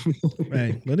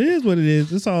 Right. But it is what it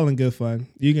is. It's all in good fun.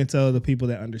 You can tell the people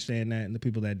that understand that and the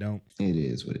people that don't. It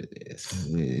is what it is.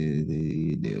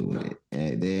 You deal with it.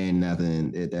 And there ain't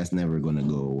nothing that's never gonna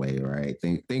go away, right?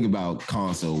 Think about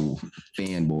console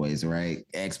fanboys, right?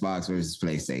 Xbox versus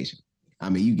PlayStation. I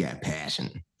mean, you got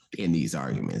passion in these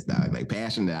arguments, dog. Like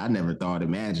passion that I never thought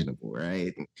imaginable,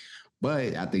 right?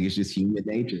 But I think it's just human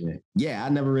nature. Yeah, I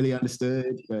never really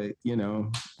understood, but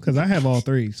because I have all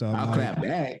three, so I'll clap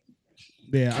back.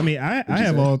 Yeah, I mean, I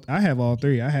have all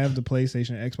three. I have the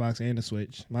PlayStation, Xbox, and the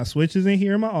Switch. My Switch is in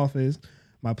here in my office.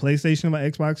 My PlayStation and my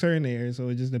Xbox are in there, so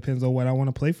it just depends on what I want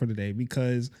to play for today.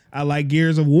 Because I like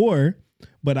Gears of War,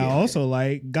 but I also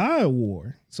like God of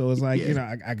War. So it's like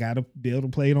I gotta be able to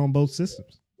play it on both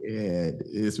systems. Yeah,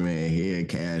 this man here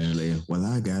casually. Well,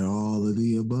 I got all of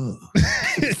the above.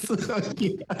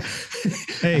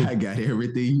 Hey, I got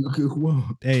everything you could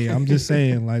want. Hey, I'm just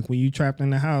saying, like when you trapped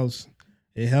in the house,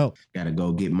 it helped. Gotta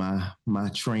go get my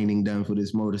training done for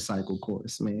this motorcycle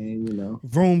course, man.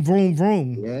 Vroom, vroom,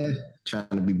 vroom. Yeah, trying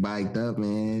to be biked up,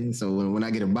 man. So when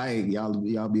I get a bike, y'all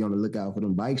be on the lookout for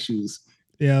them bike shoes.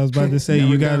 Yeah, I was about to say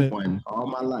you got it all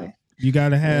my life. You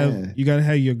gotta have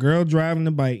your girl driving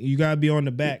the bike. You gotta be on the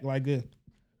back like this.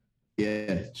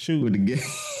 Yeah, shoot with the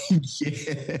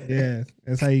yeah,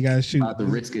 that's how you gotta shoot. About to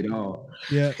risk it all.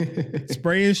 Yeah,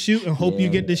 spray and shoot and hope you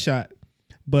get the shot.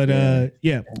 But I'm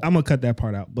gonna cut that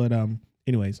part out. But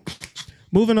anyways,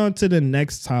 moving on to the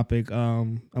next topic.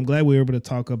 I'm glad we were able to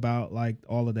talk about like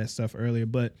all of that stuff earlier.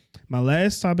 But my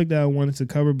last topic that I wanted to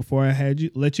cover before I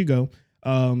let you go.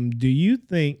 Do you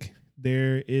think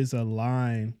there is a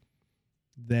line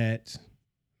that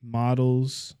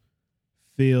models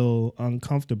feel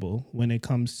uncomfortable when it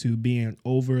comes to being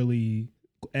overly,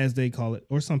 as they call it,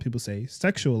 or some people say,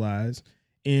 sexualized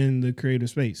in the creative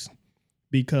space?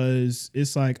 Because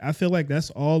it's like, I feel like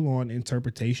that's all on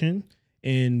interpretation,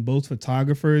 and both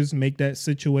photographers make that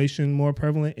situation more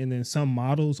prevalent, and then some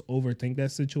models overthink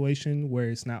that situation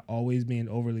where it's not always being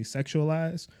overly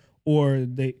sexualized, or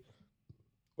they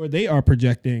are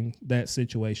projecting that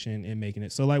situation and making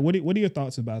it. So like, what are your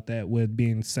thoughts about that with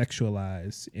being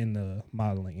sexualized in the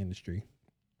modeling industry?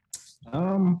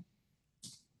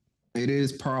 It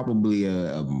is probably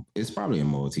a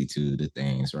multitude of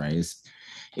things, right?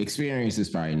 Experience is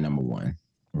probably number one,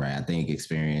 right? I think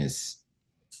experience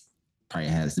probably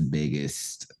has the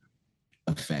biggest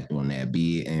effect on that,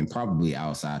 and probably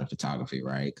outside of photography,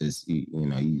 right? Because you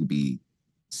could be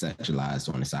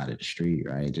sexualized on the side of the street,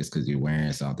 right? Just because you're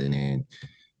wearing something and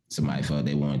somebody felt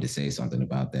they wanted to say something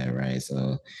about that, right?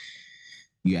 So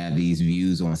you have these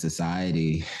views on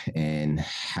society and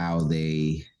how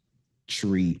they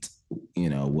treat,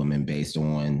 women based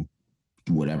on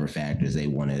whatever factors they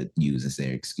want to use as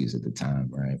their excuse at the time,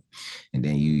 right? And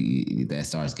then you that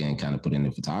starts getting kind of put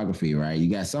into photography, right? You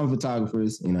got some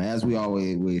photographers, as we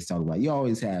always talk about, you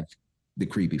always have the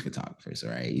creepy photographers,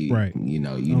 right? Right. You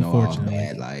know off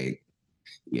bad, like,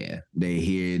 yeah, they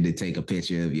here to take a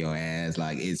picture of your ass.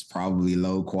 Like, it's probably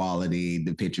low quality.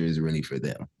 The picture is really for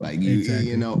them. Like,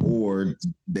 Exactly. or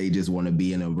they just want to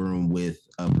be in a room with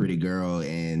a pretty girl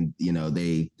and,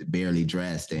 they barely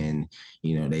dressed and,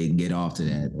 they get off to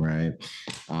that. Right.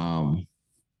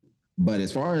 But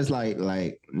as far as like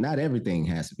not everything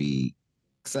has to be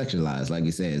sexualized. Like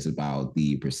you said, it's about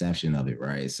the perception of it.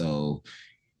 Right. So,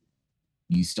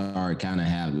 you start kind of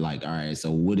have like, all right,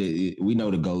 so we know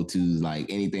the go-tos, like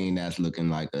anything that's looking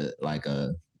like a like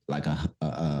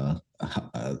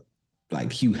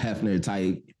Hugh Hefner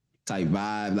type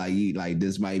vibe, like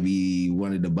this might be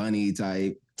one of the bunny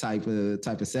type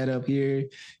of setup here,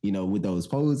 with those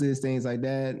poses, things like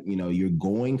that. You're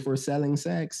going for selling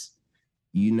sex.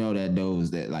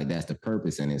 That that's the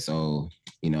purpose in it. So,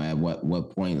 at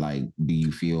what point, like, do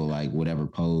you feel like whatever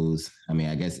pose? I mean,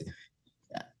 I guess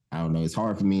I don't know. It's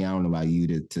hard for me. I don't know about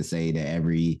you to say that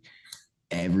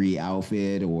every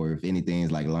outfit, or if anything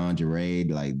is like lingerie,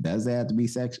 like, does it have to be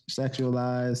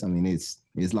sexualized? I mean, it's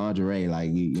lingerie.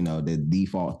 Like, the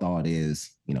default thought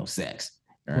is, sex,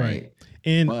 Right. right?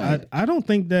 And But I don't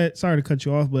think that, sorry to cut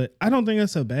you off, but I don't think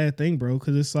that's a bad thing, bro.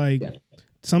 Cause it's like yeah,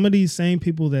 some of these same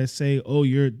people that say, oh,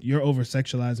 you're over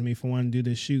sexualizing me for wanting to do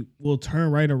this shoot will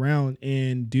turn right around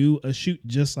and do a shoot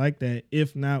just like that,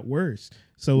 if not worse.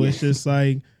 So it's just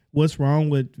like, what's wrong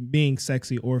with being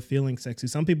sexy or feeling sexy?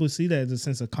 Some people see that as a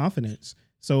sense of confidence.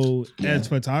 So as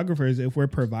photographers, if we're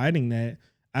providing that,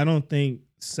 I don't think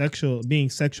being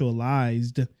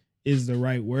sexualized is the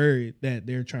right word that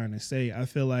they're trying to say. I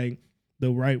feel like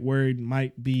the right word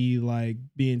might be like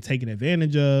being taken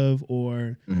advantage of,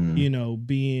 or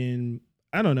being,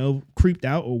 I don't know, creeped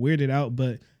out or weirded out,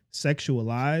 but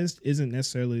sexualized isn't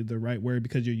necessarily the right word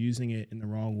because you're using it in the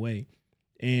wrong way.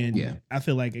 And I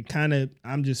feel like it kind of,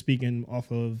 I'm just speaking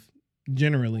off of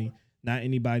generally, not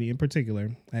anybody in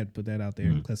particular. I had to put that out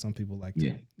there because some people like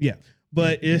to,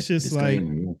 but it's just like,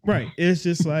 right. It's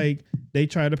just like they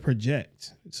try to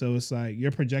project. So it's like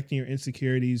you're projecting your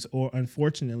insecurities, or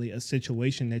unfortunately a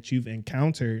situation that you've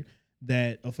encountered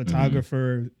that a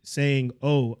photographer saying,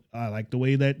 oh, I like the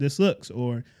way that this looks,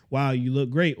 or wow, you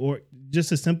look great, or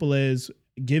just as simple as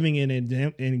giving an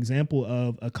example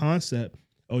of a concept.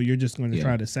 Oh, you're just going to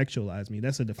try to sexualize me.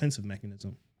 That's a defensive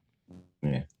mechanism.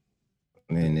 Yeah.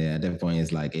 And at that point,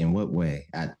 it's like, in what way?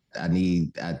 I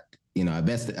think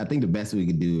the best we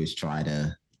could do is try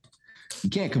to, you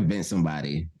can't convince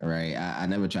somebody, right? I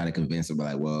never try to convince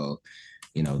somebody, like, well,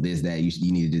 this, that,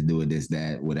 you need to just do it, this,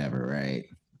 that, whatever, right?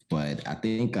 But I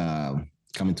think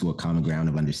coming to a common ground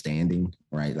of understanding,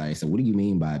 right? Like, so what do you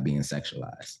mean by being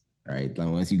sexualized, right? Like,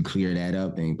 once you clear that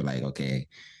up, then you be like, okay,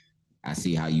 I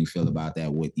see how you feel about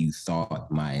that, what you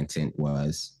thought my intent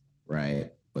was,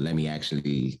 right? But let me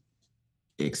actually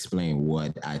explain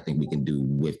what I think we can do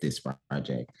with this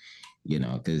project,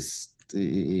 because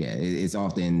it's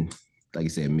often, like I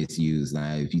said, misused.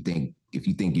 Now, if you think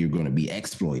you're going to be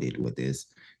exploited with this,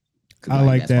 I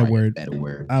like that word. Better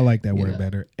word. I like that word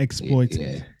better. Exploited.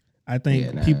 Yeah. I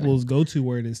think people's go-to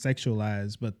word is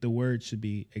sexualized, but the word should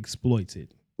be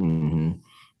exploited. Mm-hmm.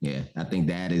 Yeah, I think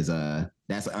that is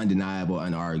that's undeniable,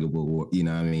 unarguable. You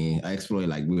know what I mean? Exploit,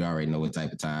 like, we already know what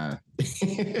type of time.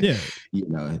 Yeah.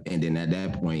 And then at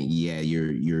that point,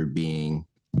 you're being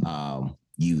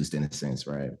used in a sense,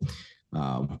 right?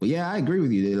 But yeah, I agree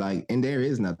with you. Like, and there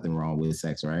is nothing wrong with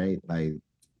sex, right? Like,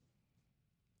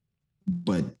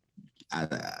 but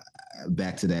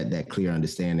back to that clear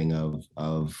understanding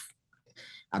of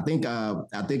I think a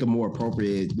more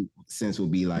appropriate sense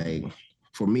would be like,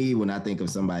 for me, when I think of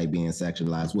somebody being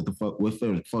sexualized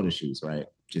with photo shoots, right?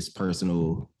 Just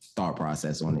personal thought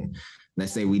process on it.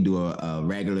 Let's say we do a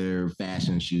regular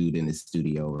fashion shoot in the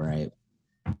studio, right?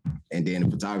 And then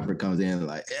the photographer comes in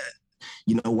like,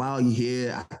 while you're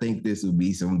here, I think this would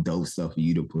be some dope stuff for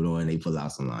you to put on. They pull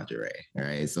out some lingerie, all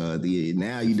right? So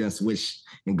now you done switched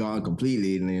and gone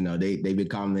completely, and they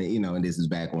become, and this is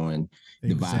back on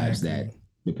the vibes that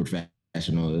the professionals.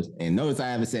 And notice I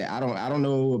haven't said, I don't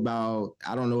know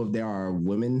if there are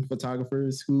women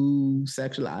photographers who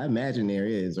sexualize. I imagine there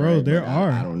is, bro. Right? There are.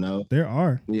 I don't know. There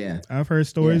are. Yeah, I've heard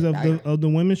stories of the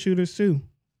women shooters too.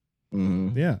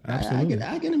 Yeah, absolutely.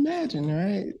 I can imagine,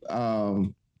 right?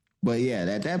 But yeah,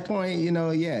 at that point,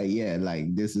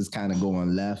 like this is kind of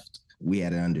going left. We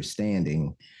had an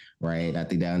understanding, right? I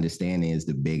think that understanding is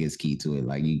the biggest key to it.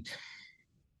 Like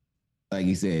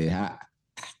you said,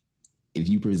 if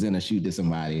you present a shoot to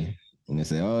somebody and they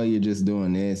say, "Oh, you're just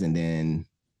doing this," and then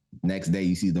next day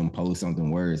you see them post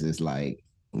something worse, it's like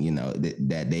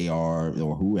that they are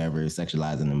or whoever is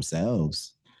sexualizing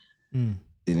themselves. Mm.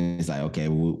 Then it's like, okay,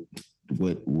 well,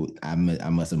 what I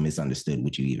must have misunderstood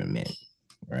what you even meant,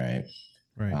 right?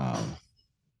 Right.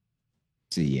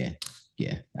 So yeah,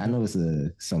 I know it's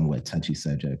a somewhat touchy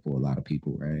subject for a lot of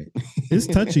people, right? It's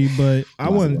touchy, but I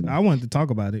Lots wanted to talk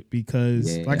about it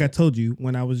because, like I yeah, told you,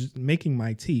 when I was making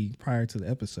my tea prior to the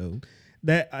episode,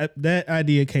 that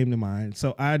idea came to mind.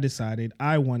 So I decided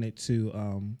I wanted to.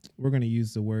 We're going to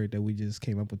use the word that we just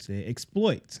came up with today: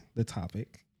 exploit the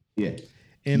topic yeah,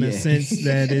 in a yeah, sense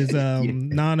that is yeah,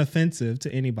 non-offensive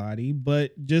to anybody,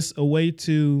 but just a way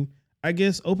to, I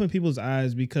guess, open people's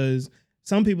eyes, because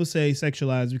some people say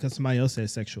sexualized because somebody else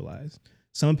says sexualized.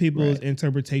 Some people's right,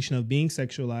 interpretation of being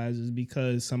sexualized is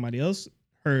because somebody else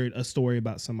heard a story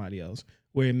about somebody else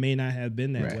where it may not have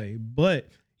been that right, way. But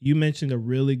you mentioned a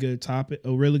really good topic,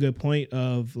 a really good point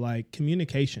of like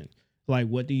communication. Like,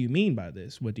 what do you mean by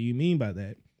this? What do you mean by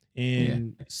that? yeah,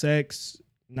 And sex,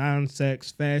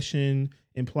 non-sex, fashion,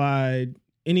 implied,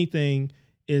 anything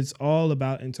is all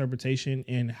about interpretation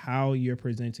and how you're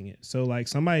presenting it. So like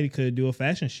somebody could do a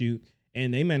fashion shoot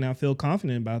and they might not feel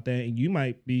confident about that, and you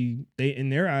might be, they in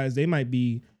their eyes they might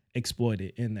be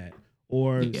exploited in that.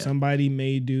 Or yeah, somebody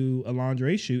may do a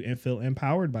lingerie shoot and feel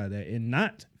empowered by that and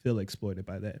not feel exploited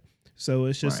by that. So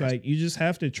it's just right, like you just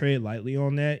have to tread lightly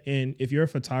on that. And if you're a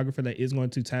photographer that is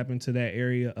going to tap into that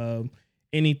area of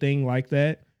anything like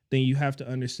that, then you have to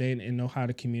understand and know how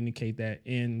to communicate that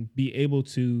and be able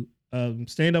to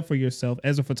stand up for yourself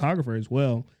as a photographer as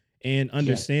well, and yeah,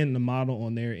 understand the model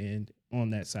on their end on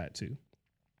that side too.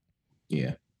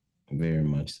 yeah, very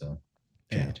much so.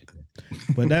 Yeah. Tragically.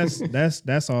 But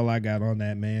that's all I got on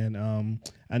that, man.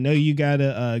 I know you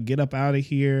gotta get up out of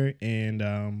here, and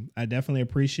I definitely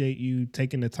appreciate you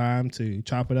taking the time to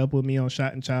chop it up with me on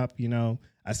Shot and Chop. You know,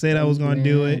 I said I was Thanks, going to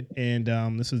do man. it,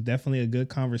 and this was definitely a good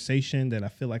conversation that I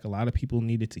feel like a lot of people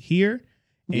needed to hear.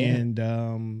 Yeah.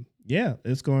 And yeah,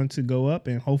 it's going to go up,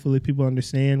 and hopefully people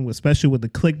understand, especially with the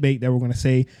clickbait that we're going to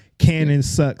say, Canon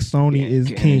sucks, Sony Yeah, is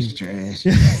Canon's king. trash.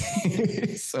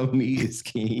 Sony is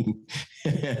king.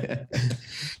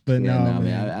 But Yeah, no, nah, man.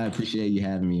 man. I appreciate you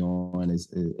having me on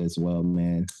as well,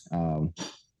 man.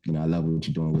 I love what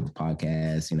you're doing with the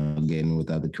podcast. Getting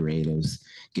with other creatives,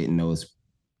 getting those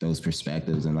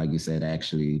perspectives, and like you said,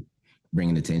 actually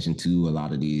bringing attention to a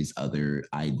lot of these other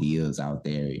ideas out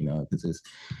there. Because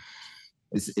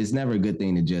it's never a good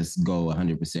thing to just go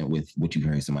 100% with what you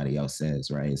heard somebody else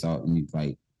says, right? It's all you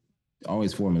like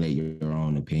always formulate your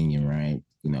own opinion, right?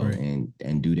 Right.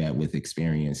 And do that with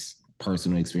experience,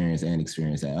 personal experience and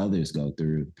experience that others go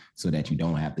through, so that you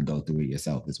don't have to go through it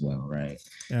yourself as well, right?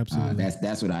 Absolutely.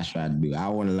 That's what I try to do. I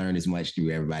want to learn as much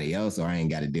through everybody else, so I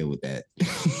ain't got to deal with that.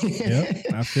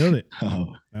 Yep. I feel it. I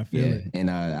feel Yeah, it. and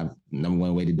number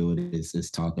one way to do it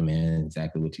is talking, man.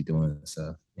 Exactly what you're doing.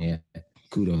 So yeah,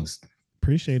 kudos.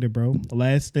 Appreciate it, bro.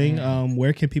 Last thing,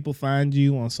 where can people find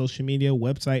you on social media,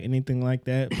 website, anything like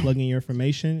that? Plug in your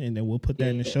information, and then we'll put that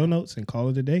in the show notes and call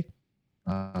it a day.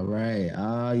 All right.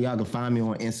 Y'all can find me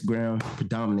on Instagram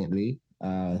predominantly.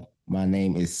 My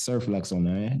name is Sirflux on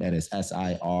there. That is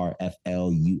Sirfluxe.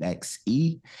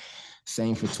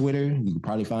 Same for Twitter. You can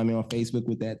probably find me on Facebook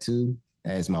with that too.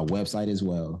 That's my website as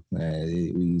well. We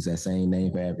use that same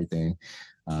name for everything.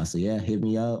 So yeah, hit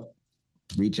me up,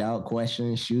 reach out,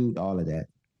 question, shoot, all of that.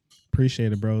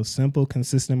 Appreciate it, bro. Simple,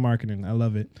 consistent marketing. I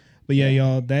love it. But yeah, Yeah.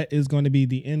 y'all, that is going to be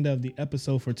the end of the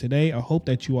episode for today. I hope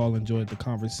that you all enjoyed the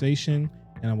conversation,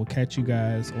 and I will catch you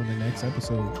guys on the next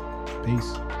episode.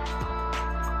 Peace.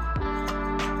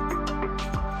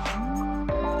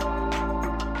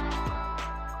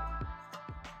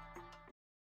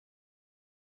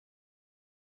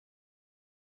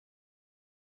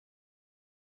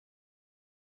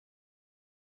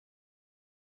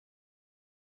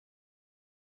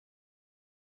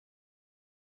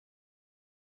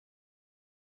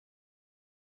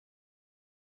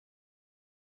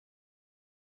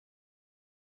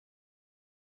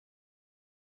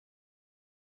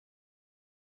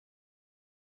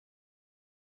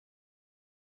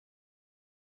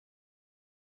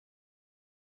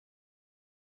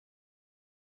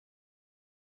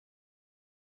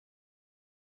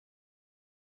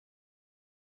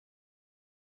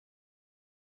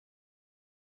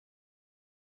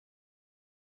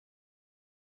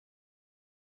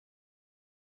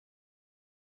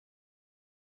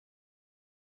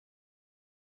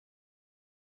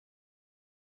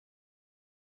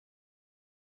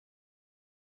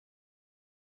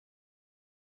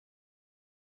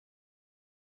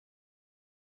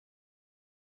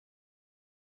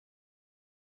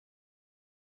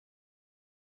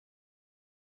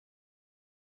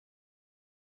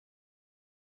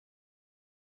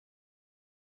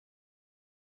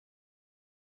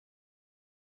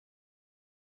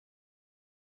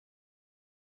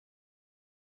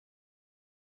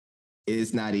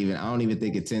 it's not even. I don't even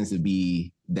think it tends to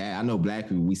be that. I know black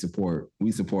people we support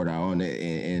our own,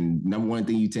 and number one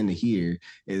thing you tend to hear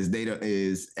is they don't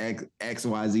is X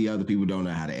Y Z other people don't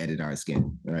know how to edit our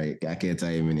skin, right? I can't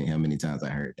tell you how many times I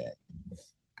heard that.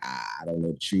 I don't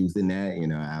know the truth in that.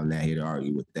 I'm not here to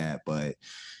argue with that, but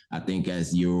I think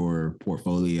as your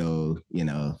portfolio,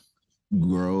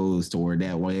 grows toward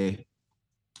that way,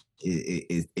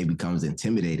 it becomes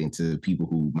intimidating to people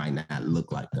who might not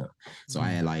look like them. So I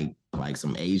had like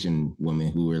some Asian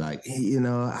women who were like, hey,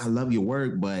 I love your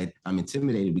work, but I'm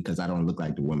intimidated because I don't look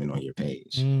like the women on your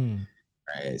page.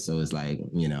 Right. So it's like,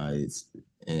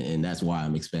 and that's why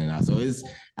I'm expanding out. So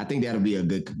I think that'll be a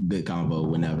good convo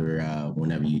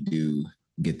whenever you do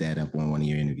get that up on one of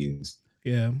your interviews.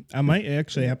 Yeah, I might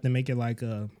actually have to make it like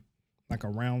a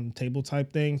round table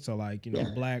type thing. So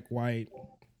black, white,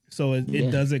 so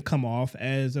it doesn't come off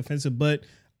as offensive. But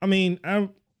I mean, I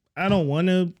don't want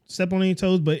to step on any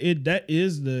toes, but that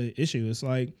is the issue. It's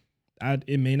like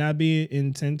it may not be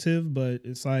intensive, but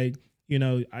it's like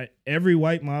every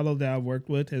white model that I've worked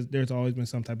with there's always been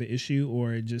some type of issue,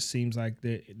 or it just seems like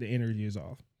the energy is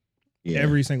off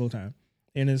every single time.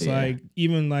 And it's like,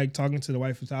 even like talking to the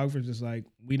white photographers, it's like,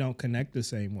 we don't connect the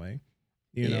same way,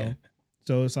 you know?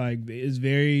 So it's like,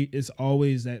 it's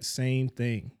always that same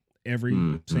thing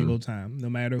every single time, no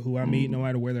matter who I meet, no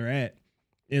matter where they're at,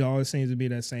 it always seems to be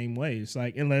that same way. It's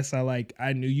like, unless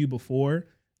I knew you before,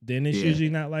 then it's usually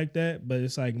not like that. But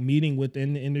it's like meeting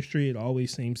within the industry, it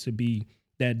always seems to be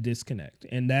that disconnect.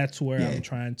 And that's where I'm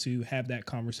trying to have that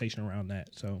conversation around that.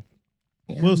 So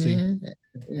we'll see.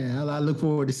 Yeah, I look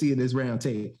forward to seeing this round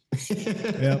tape.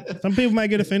 Yeah, some people might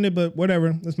get offended, but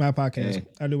whatever. That's my podcast. Yeah.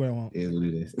 I do what I want. It is what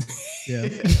it is.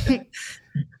 Yeah.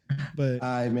 But all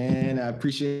right, man. I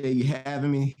appreciate you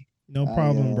having me. No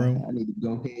problem, bro. I need to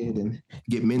go ahead and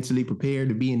get mentally prepared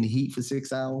to be in the heat for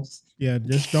 6 hours. Yeah,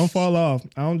 just don't fall off.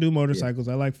 I don't do motorcycles.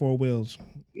 I like 4 wheels.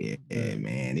 Yeah,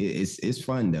 man. It's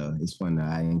fun though. It's fun though.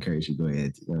 I encourage you to go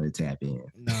ahead and tap in.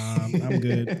 Nah, I'm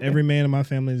good. Every man in my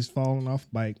family is falling off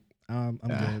bike. I'm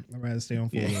good. I'd rather stay on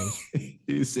 4 wheels.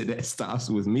 You said that stops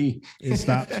with me. It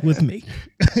stops with me.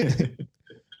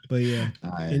 But yeah,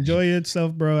 enjoy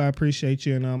yourself, bro. I appreciate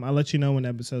you, and I'll let you know when the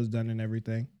episode's done and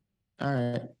everything.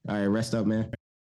 All right. Rest up, man.